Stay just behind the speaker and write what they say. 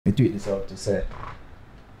me tweet this out to say,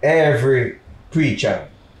 every preacher,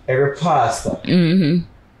 every pastor,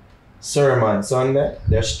 sermon Sunday,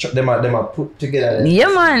 them are put together. Yeah,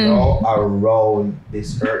 man. Around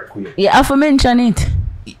this earthquake. You have to mention it.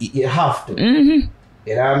 You have to.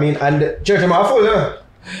 You know what I mean? And the church am full,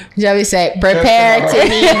 Javi said, prepare to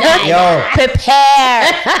meet thy God.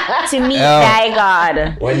 Prepare to meet thy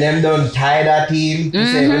God. When them done tie that team, you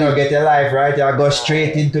say, get your life right, you go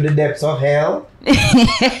straight into the depths of hell.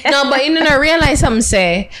 No, but you don't realize something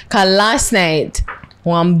say, cause last night,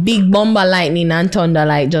 one big bomb of lightning and thunder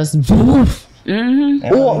like just woof,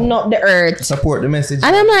 open up the earth. Support the message.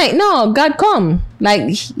 And I'm like, no, God come. Like,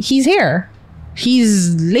 he's here.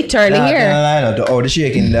 He's literally here. The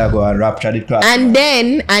shaking there go and rapture the class. And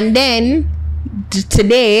then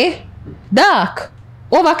today, dark,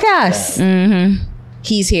 overcast.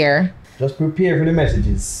 He's here. Just prepare for the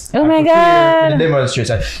messages. Oh my God. For the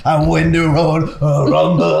demonstration. And when the road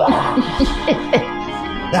rumble,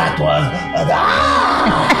 that was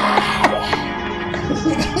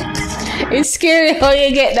It's scary how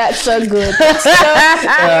you get that so good.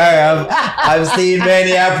 I've seen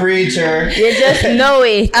many a preacher. You just know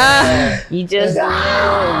it. You just know.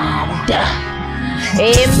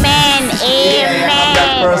 Amen. Amen.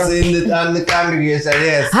 That person in the congregation,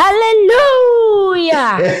 yes.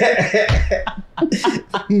 Hallelujah.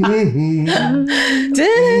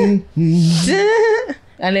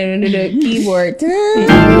 And then we do the keyboard.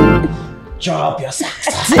 Drop your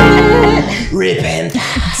socks. Repent.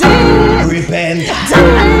 Repent.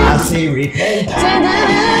 I say repent.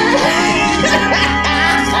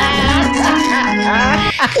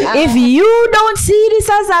 If you don't see this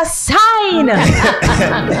as a sign,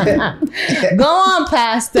 go on,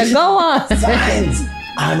 Pastor. Go on. Signs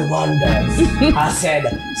and wonders. I said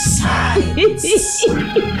signs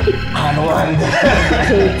and wonders.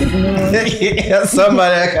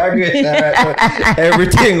 Somebody I can't get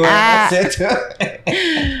everything when I said to.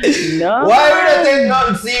 no. Why would I take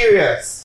nothing serious?